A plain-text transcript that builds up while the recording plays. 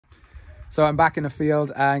So I'm back in the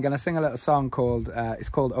field and I'm going to sing a little song called, it's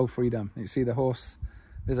called Oh Freedom. You see the horse?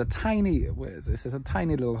 There's a tiny, what is this? There's a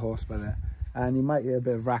tiny little horse by there. And you might hear a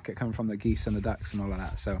bit of racket coming from the geese and the ducks and all of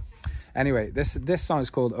that. So anyway, this song is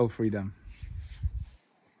called Oh Freedom.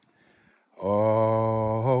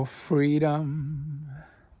 Oh freedom,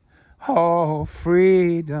 oh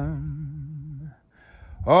freedom,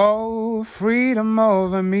 oh freedom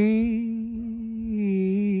over me.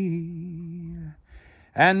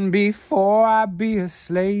 And before I be a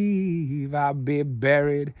slave, I'll be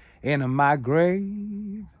buried in my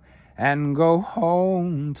grave and go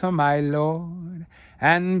home to my Lord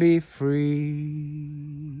and be free.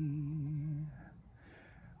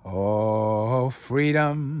 Oh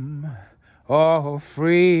freedom, oh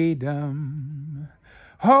freedom,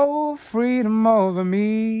 oh freedom over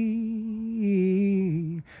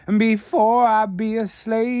me. And before I be a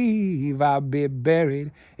slave, I'll be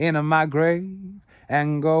buried in my grave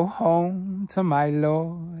and go home to my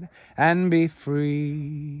Lord and be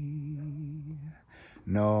free.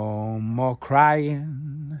 No more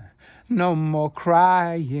crying, no more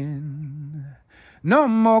crying, no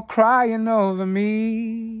more crying over me.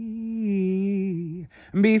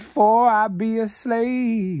 Before I be a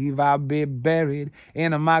slave, I'll be buried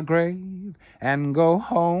in my grave and go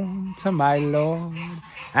home to my Lord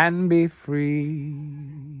and be free.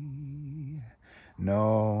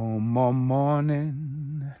 No more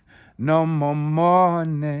mourning, no more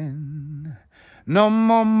mourning, no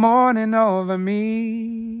more mourning over me.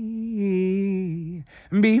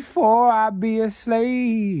 Before I be a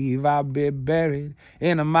slave, I'll be buried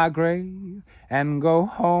in my grave and go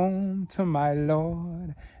home to my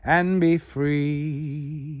Lord and be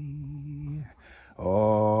free.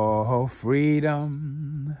 Oh,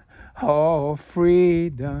 freedom, oh,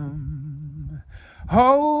 freedom,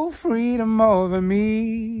 oh, freedom over me.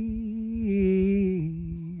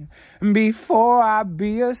 Before I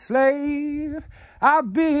be a slave, I'll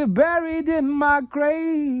be buried in my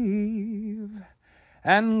grave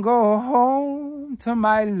and go home to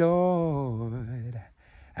my Lord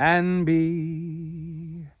and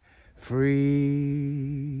be free.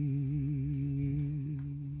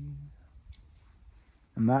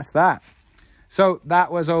 And that's that. So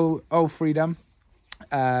that was Oh Freedom.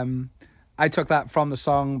 I took that from the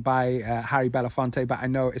song by Harry Belafonte, but I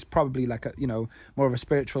know it's probably like a, more of a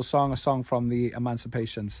spiritual song, a song from the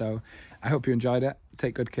Emancipation. So I hope you enjoyed it.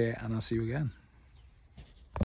 Take good care, and I'll see you again.